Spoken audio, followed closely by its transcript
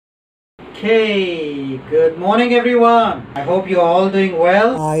Okay, good morning everyone. I hope you're all doing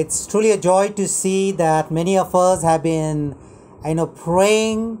well. It's truly a joy to see that many of us have been,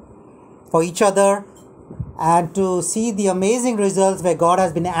 praying for each other and to see the amazing results where God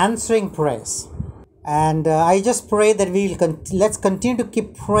has been answering prayers. And I just pray that let's continue to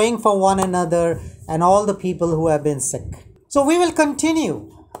keep praying for one another and all the people who have been sick. So we will continue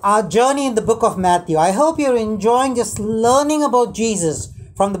our journey in the book of Matthew. I hope you're enjoying just learning about Jesus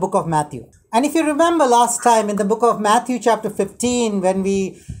from the book of Matthew. And if you remember last time in the book of Matthew chapter 15, when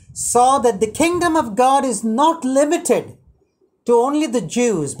we saw that the kingdom of God is not limited to only the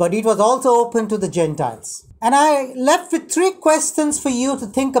Jews, but it was also open to the Gentiles. And I left with 3 questions for you to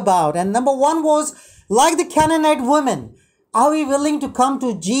think about. And number 1 was, like the Canaanite woman, are we willing to come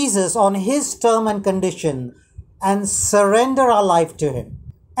to Jesus on his term and condition and surrender our life to him?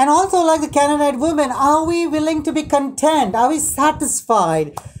 And also, like the Canaanite woman, are we willing to be content? Are we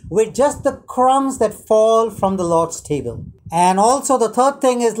satisfied with just the crumbs that fall from the Lord's table? And also the third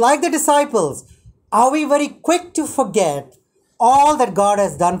thing is, like the disciples, are we very quick to forget all that God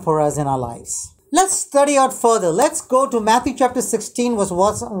has done for us in our lives? Let's study out further. Let's go to Matthew chapter 16 verse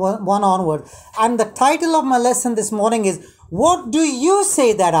 1 onward. And the title of my lesson this morning is, what do you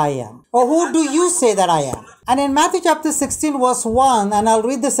say that I am? Or who do you say that I am? And in Matthew chapter 16 verse 1, and I'll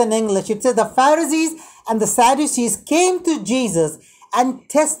read this in English, it says, the Pharisees and the Sadducees came to Jesus and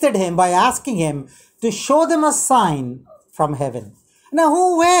tested him by asking him to show them a sign from heaven. Now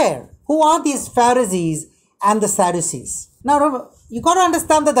who are these Pharisees and the Sadducees? Now you got to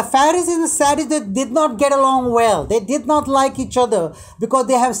understand that the Pharisees and the Sadducees did not get along well. They did not like each other because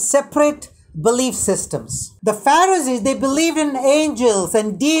they have separate belief systems. The Pharisees, they believed in angels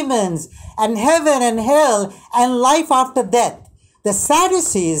and demons and heaven and hell and life after death. The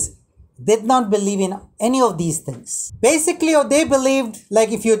Sadducees did not believe in any of these things. Basically, they believed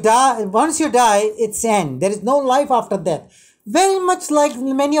like if you die, once you die, it's end. There is no life after death. Very much like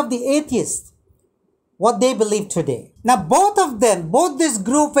many of the atheists, what they believe today. Now, both this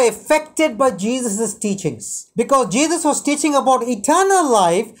group were affected by Jesus' teachings, because Jesus was teaching about eternal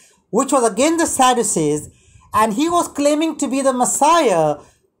life, which was against the Sadducees, and he was claiming to be the Messiah,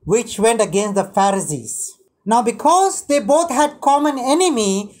 which went against the Pharisees. Now, because they both had common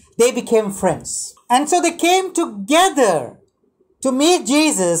enemy, they became friends. And so they came together to meet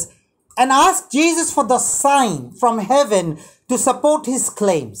Jesus and ask Jesus for the sign from heaven to support his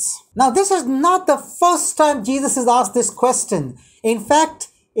claims. Now, this is not the first time Jesus has asked this question. In fact,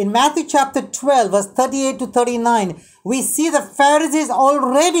 in Matthew chapter 12, verse 38 to 39, we see the Pharisees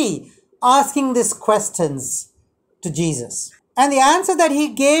already asking these questions to Jesus. And the answer that he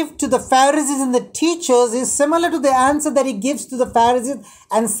gave to the Pharisees and the teachers is similar to the answer that he gives to the Pharisees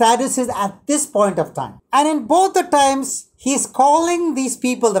and Sadducees at this point of time. And in both the times, he's calling these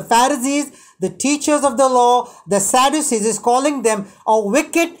people, the Pharisees, the teachers of the law, the Sadducees, is calling them a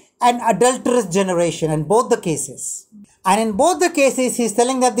wicked and adulterous generation in both the cases. And in both the cases, he's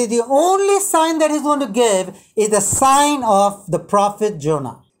telling that the only sign that he's going to give is the sign of the prophet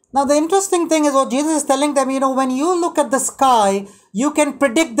Jonah. Now, the interesting thing is what Jesus is telling them, when you look at the sky, you can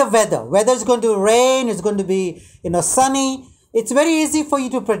predict the weather. Whether it's going to rain, it's going to be, sunny. It's very easy for you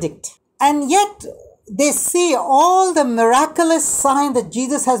to predict. And yet, they see all the miraculous signs that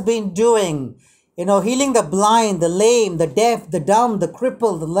Jesus has been doing. Healing the blind, the lame, the deaf, the dumb, the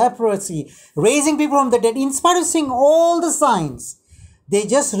crippled, the leprosy, raising people from the dead. In spite of seeing all the signs, they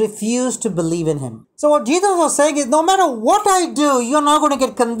just refuse to believe in him. So what Jesus was saying is, no matter what I do, you're not going to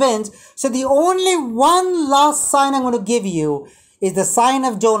get convinced. So the only one last sign I'm going to give you is the sign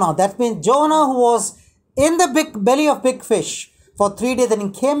of Jonah. That means Jonah, who was in the big belly of big fish for 3 days and he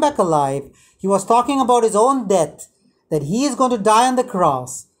came back alive. He was talking about his own death, that he is going to die on the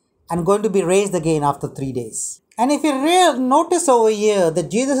cross and going to be raised again after 3 days. And if you notice over here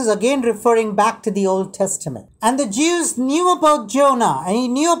that Jesus is again referring back to the Old Testament. And the Jews knew about Jonah and he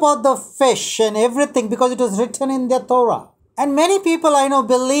knew about the fish and everything because it was written in their Torah. And many people I know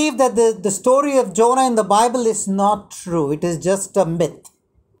believe that the story of Jonah in the Bible is not true. It is just a myth.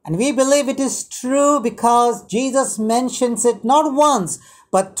 And we believe it is true because Jesus mentions it not once,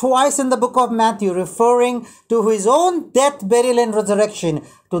 but twice in the book of Matthew, referring to his own death, burial, and resurrection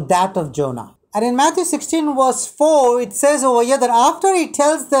to that of Jonah. And in Matthew 16 verse 4, it says over here that after he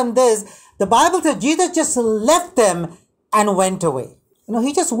tells them this, the Bible says Jesus just left them and went away.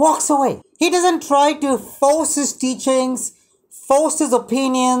 He just walks away. He doesn't try to force his teachings, force his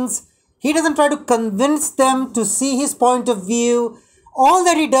opinions. He doesn't try to convince them to see his point of view. All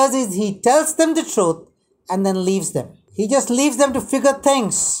that he does is he tells them the truth and then leaves them. He just leaves them to figure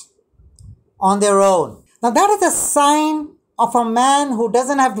things on their own. Now that is a sign of a man who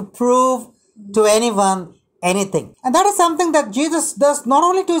doesn't have to prove to anyone anything. And that is something that Jesus does not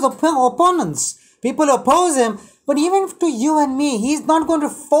only to his opponents, people who oppose him, but even to you and me. He's not going to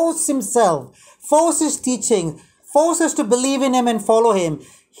force himself, force his teaching, force us to believe in him and follow him.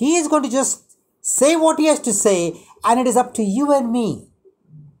 He is going to just say what he has to say, and it is up to you and me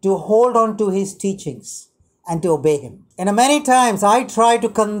to hold on to his teachings and to obey him. And many times I try to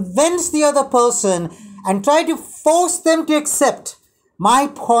convince the other person and try to force them to accept my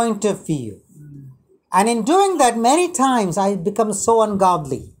point of view. And in doing that, many times I become so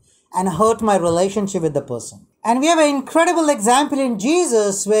ungodly and hurt my relationship with the person. And we have an incredible example in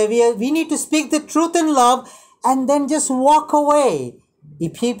Jesus where we need to speak the truth in love and then just walk away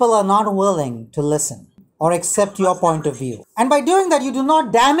if people are not willing to listen or accept your point of view. And by doing that, you do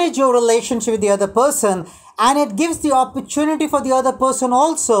not damage your relationship with the other person, and it gives the opportunity for the other person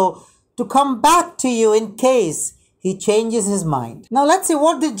also to come back to you in case he changes his mind. Now let's see,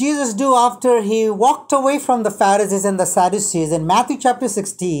 what did Jesus do after he walked away from the Pharisees and the Sadducees in Matthew chapter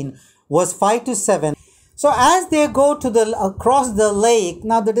 16, verse 5 to 7. So as they go to across the lake,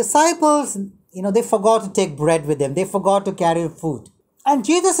 now the disciples, they forgot to take bread with them. They forgot to carry food. And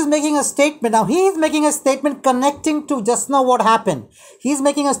Jesus is making a statement. Now he is making a statement connecting to just now what happened. He's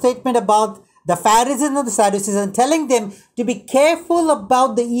making a statement about the Pharisees and the Sadducees and telling them to be careful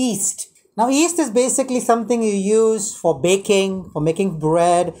about the yeast. Now yeast is basically something you use for baking, for making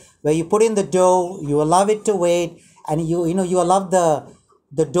bread, where you put in the dough, you allow it to wait, and you allow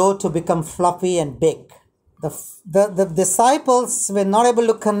the dough to become fluffy and bake. The disciples were not able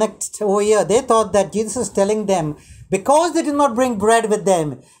to connect over here. They thought that Jesus is telling them, because they did not bring bread with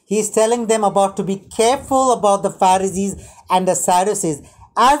them, he's telling them about to be careful about the Pharisees and the Sadducees,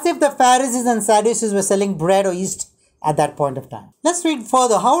 as if the Pharisees and Sadducees were selling bread or yeast at that point of time. Let's read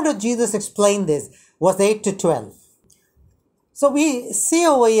further. How did Jesus explain this? Verse 8 to 12. So we see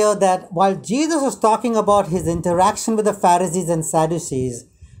over here that while Jesus was talking about his interaction with the Pharisees and Sadducees,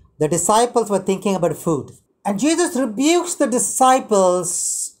 the disciples were thinking about food. And Jesus rebukes the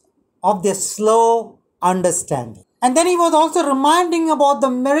disciples of their slow understanding. And then he was also reminding about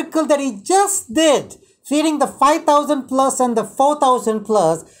the miracle that he just did, feeding the 5,000 plus and the 4,000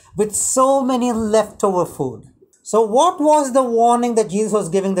 plus with so many leftover food. So what was the warning that Jesus was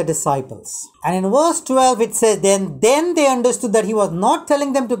giving the disciples? And in verse 12 it says, Then they understood that he was not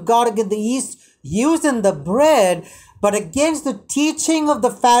telling them to guard against the yeast used in the bread, but against the teaching of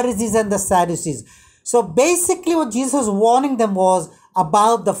the Pharisees and the Sadducees. So basically what Jesus was warning them was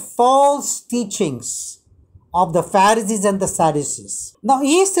about the false teachings of the Pharisees and the Sadducees. Now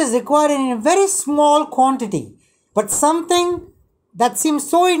yeast is required in a very small quantity, but something that seems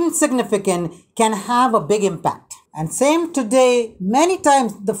so insignificant can have a big impact. And same today, many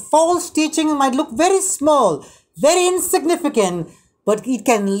times the false teaching might look very small, very insignificant, but it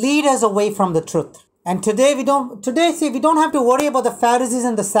can lead us away from the truth. And today we don't have to worry about the Pharisees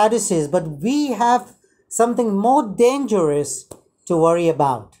and the Sadducees, but we have something more dangerous to worry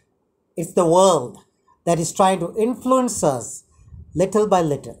about. It's the world that is trying to influence us little by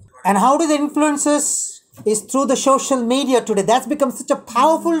little. And how do they influence us? Is through the social media today. That's become such a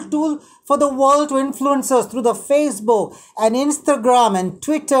powerful tool for the world to influence us through the Facebook and Instagram and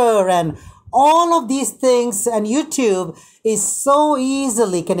Twitter and all of these things, and YouTube is so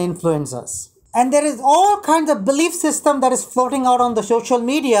easily can influence us. And there is all kinds of belief system that is floating out on the social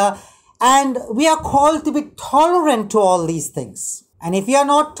media, and we are called to be tolerant to all these things. And if we are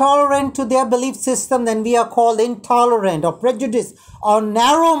not tolerant to their belief system, then we are called intolerant or prejudiced or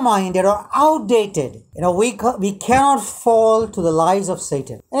narrow-minded or outdated. We cannot fall to the lies of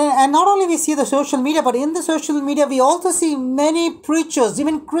Satan. And not only we see the social media, but in the social media, we also see many preachers,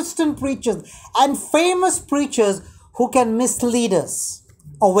 even Christian preachers and famous preachers who can mislead us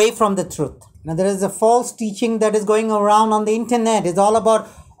away from the truth. Now, there is a false teaching that is going around on the internet. It's all about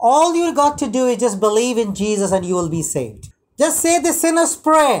all you got to do is just believe in Jesus and you will be saved. Just say the sinner's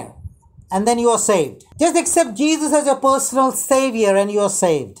prayer and then you are saved. Just accept Jesus as your personal savior and you are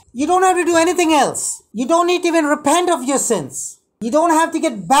saved. You don't have to do anything else. You don't need to even repent of your sins. You don't have to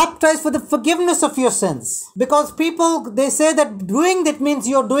get baptized for the forgiveness of your sins. Because people, they say that doing that means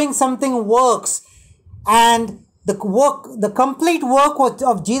you're doing something works. And the complete work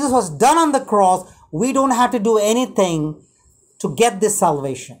of Jesus was done on the cross. We don't have to do anything to get this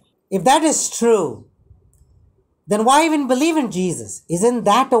salvation. If that is true, then why even believe in Jesus? Isn't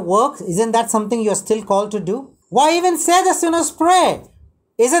that a work? Isn't that something you're still called to do? Why even say the sinner's prayer?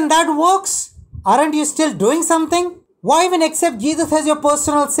 Isn't that works? Aren't you still doing something? Why even accept Jesus as your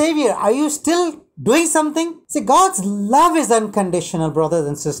personal savior? Are you still doing something? See, God's love is unconditional, brothers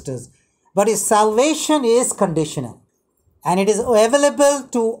and sisters, but his salvation is conditional. and it is available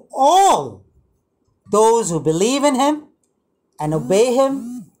to all those who believe in him and obey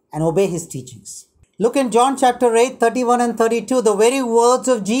him and obey his teachings. Look in John chapter 8, 31 and 32, the very words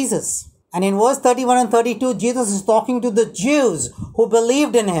of Jesus. And in verse 31 and 32, Jesus is talking to the Jews who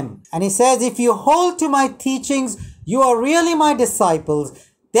believed in him. And he says, if you hold to my teachings, you are really my disciples.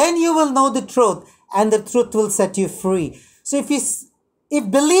 Then you will know the truth, and the truth will set you free. So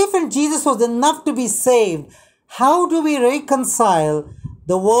if belief in Jesus was enough to be saved, how do we reconcile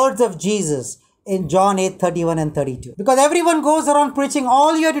the words of Jesus in John 8, 31 and 32? Because everyone goes around preaching,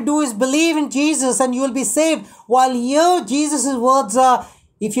 all you have to do is believe in Jesus and you will be saved. While here, Jesus' words are,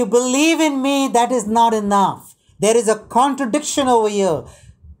 if you believe in me, that is not enough. There is a contradiction over here.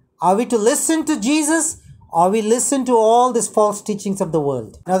 Are we to listen to Jesus, or we listen to all these false teachings of the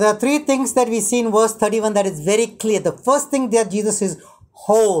world? Now, there are three things that we see in verse 31 that is very clear. The first thing that Jesus is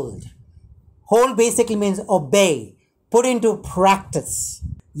hold. Hold basically means obey, put into practice.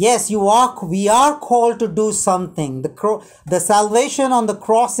 Yes, we are called to do something. The salvation on the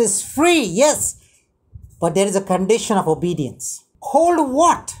cross is free, yes, but there is a condition of obedience. Hold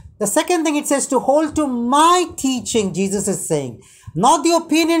what? The second thing it says to hold to my teaching, Jesus is saying. Not the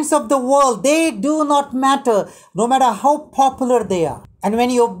opinions of the world. They do not matter, no matter how popular they are. And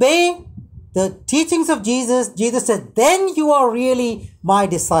when you obey the teachings of Jesus, Jesus said, then you are really my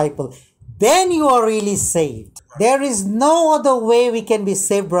disciple. Then you are really saved. There is no other way we can be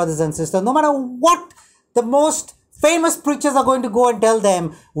saved, brothers and sisters. No matter what the most famous preachers are going to go and tell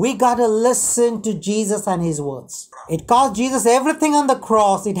them, we got to listen to Jesus and his words. It cost Jesus everything on the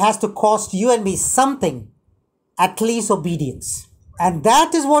cross. It has to cost you and me something, at least obedience. And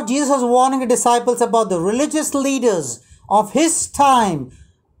that is what Jesus was warning the disciples about. The religious leaders of his time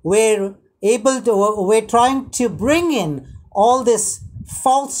were trying to bring in all this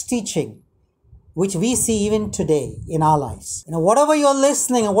false teaching, which we see even today in our lives. Whatever you're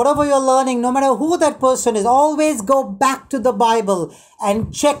listening and whatever you're learning, no matter who that person is, always go back to the Bible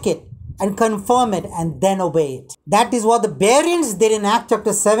and check it and confirm it and then obey it. That is what the Bereans did in Acts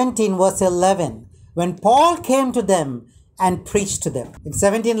chapter 17 verse 11. When Paul came to them and preached to them. In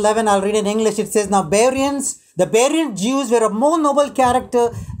 17:11, I'll read in English, it says, now the Berean Jews were of more noble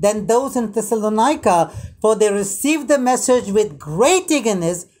character than those in Thessalonica, for they received the message with great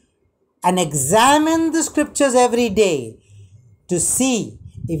eagerness and examined the scriptures every day to see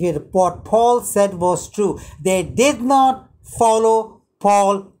if what Paul said was true. They did not follow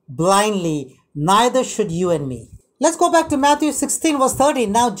Paul blindly, neither should you and me. Let's go back to Matthew 16 verse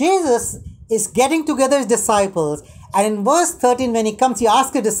 13. Now Jesus is getting together his disciples, and in verse 13 when he comes, he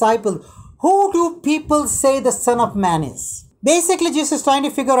asks the disciples, who do people say the Son of Man is? Basically, Jesus is trying to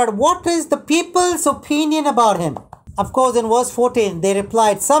figure out what is the people's opinion about him. Of course, in verse 14, they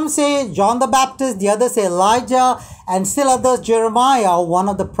replied, some say John the Baptist, the others say Elijah, and still others Jeremiah or one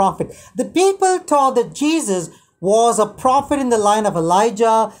of the prophets. The people thought that Jesus was a prophet in the line of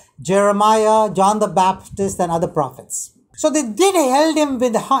Elijah, Jeremiah, John the Baptist, and other prophets. So they did held him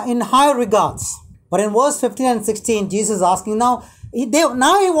in high regards. But in verse 15 and 16, Jesus is asking, now he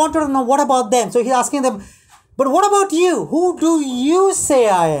wanted to know what about them. So he's asking them, but what about you? Who do you say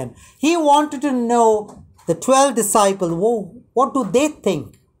I am? He wanted to know the 12 disciples, what do they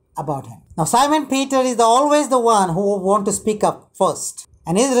think about him? Now Simon Peter is always the one who will want to speak up first.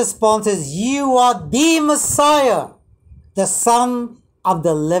 And his response is, you are the Messiah, the Son of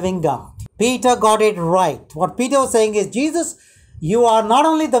the living God. Peter got it right. What Peter was saying is, Jesus, you are not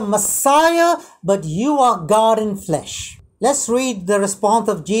only the Messiah, but you are God in flesh. Let's read the response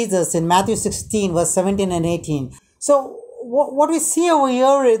of Jesus in Matthew 16, verse 17 and 18. So what we see over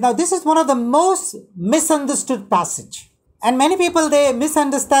here is, now this is one of the most misunderstood passage. And many people, they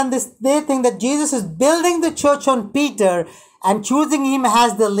misunderstand this. They think that Jesus is building the church on Peter and choosing him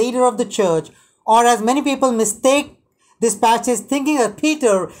as the leader of the church. Or as many people mistake this passage, thinking that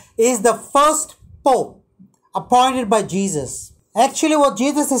Peter is the first pope appointed by Jesus. Actually, what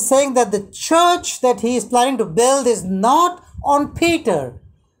Jesus is saying that the church that he is planning to build is not on Peter,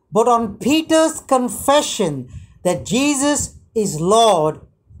 but on Peter's confession that Jesus is Lord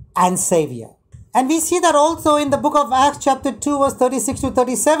and Savior. And we see that also in the book of Acts chapter 2 verse 36 to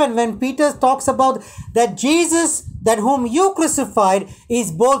 37 when Peter talks about that Jesus, that whom you crucified,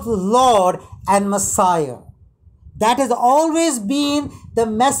 is both Lord and Messiah. That has always been the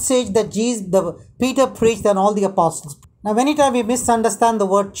message that Peter preached and all the apostles. Now, many times we misunderstand the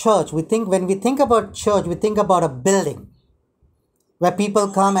word church. When we think about church, we think about a building where people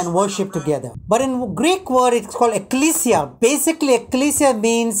come and worship together. But in Greek word, it's called ecclesia. Basically, ecclesia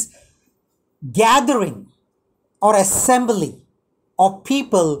means gathering or assembly of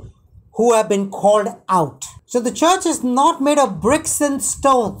people who have been called out. So the church is not made of bricks and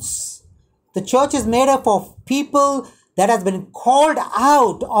stones. The church is made up of people that has been called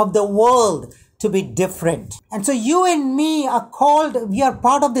out of the world to be different. And so you and me are called, we are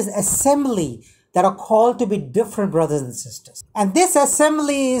part of this assembly that are called to be different, brothers and sisters. And this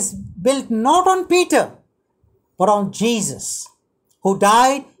assembly is built not on Peter, but on Jesus, who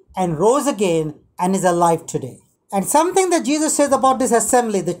died and rose again and is alive today. And something that Jesus says about this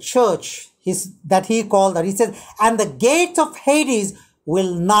assembly, the church, that he called her, he says, and the gates of Hades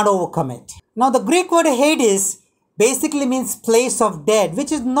will not overcome it. Now the Greek word Hades basically means place of dead,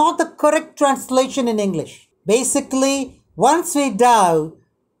 which is not the correct translation in English. Basically, once we die,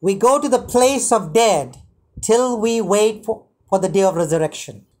 we go to the place of dead till we wait for the day of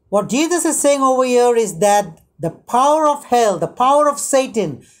resurrection. What Jesus is saying over here is that the power of hell, the power of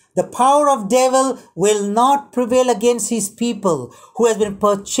Satan, the power of devil will not prevail against his people who has been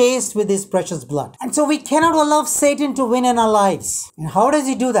purchased with his precious blood. And so we cannot allow Satan to win in our lives. And how does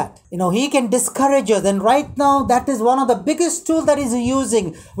he do that? He can discourage us. And right now, that is one of the biggest tools that he's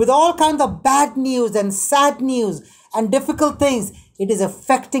using with all kinds of bad news and sad news and difficult things. It is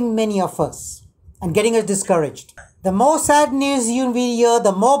affecting many of us and getting us discouraged. The more sad news we hear,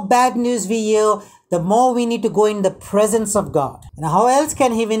 the more bad news we hear, the more we need to go in the presence of God. And how else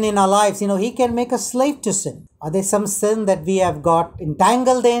can he win in our lives? He can make us slave to sin. Are there some sin that we have got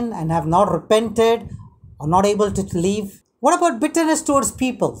entangled in and have not repented or not able to leave? What about bitterness towards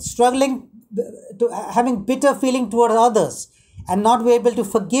people? Struggling to having bitter feeling towards others and not be able to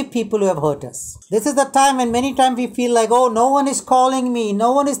forgive people who have hurt us. This is the time when many times we feel like, oh, no one is calling me.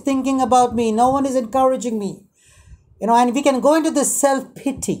 No one is thinking about me. No one is encouraging me. And we can go into this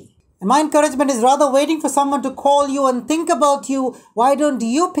self-pity. And my encouragement is rather waiting for someone to call you and think about you. Why don't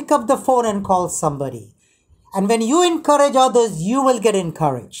you pick up the phone and call somebody? And when you encourage others, you will get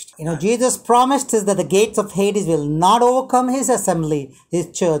encouraged. Jesus promised us that the gates of Hades will not overcome his assembly,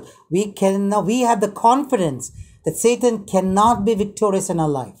 his church. We have the confidence that Satan cannot be victorious in our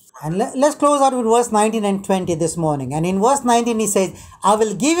life. And let's close out with verse 19 and 20 this morning. And in verse 19, he says, I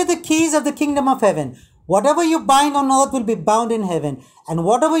will give you the keys of the kingdom of heaven. Whatever you bind on earth will be bound in heaven, and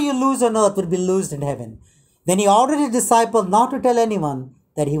whatever you loose on earth will be loosed in heaven. Then he ordered his disciples not to tell anyone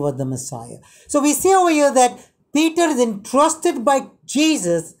that he was the Messiah. So we see over here that Peter is entrusted by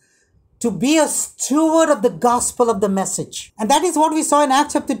Jesus to be a steward of the gospel of the message. And that is what we saw in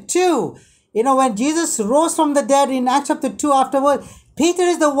Acts chapter 2. When Jesus rose from the dead in Acts chapter 2 afterward, Peter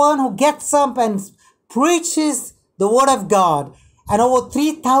is the one who gets up and preaches the word of God. And over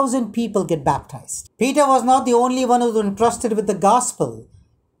 3,000 people get baptized. Peter was not the only one who was entrusted with the gospel.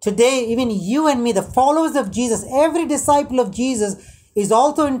 Today, even you and me, the followers of Jesus, every disciple of Jesus is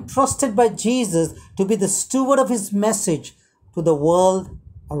also entrusted by Jesus to be the steward of his message to the world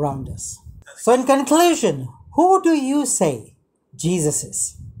around us. So in conclusion, who do you say Jesus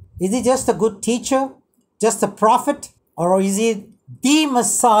is? Is he just a good teacher, just a prophet, or is he the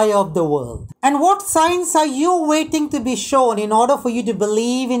Messiah of the world? And what signs are you waiting to be shown in order for you to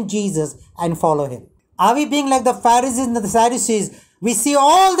believe in Jesus and follow him? Are we being like the Pharisees and the Sadducees? We see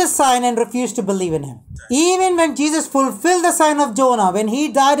all the sign and refuse to believe in him. Even when Jesus fulfilled the sign of Jonah, when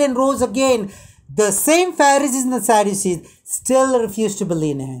he died and rose again, the same Pharisees and the Sadducees still refuse to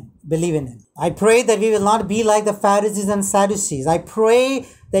believe in him. I pray that we will not be like the Pharisees and Sadducees. I pray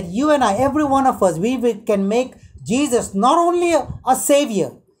that you and I, every one of us, we can make Jesus not only a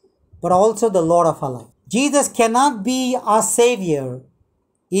Savior, but also the Lord of our life. Jesus cannot be our Savior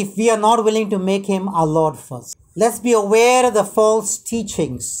if we are not willing to make him our Lord first. Let's be aware of the false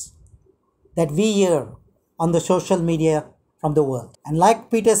teachings that we hear on the social media from the world. And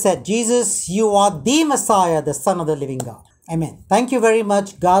like Peter said, Jesus, you are the Messiah, the Son of the living God. Amen. Thank you very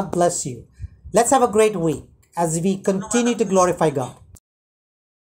much. God bless you. Let's have a great week as we continue to glorify God.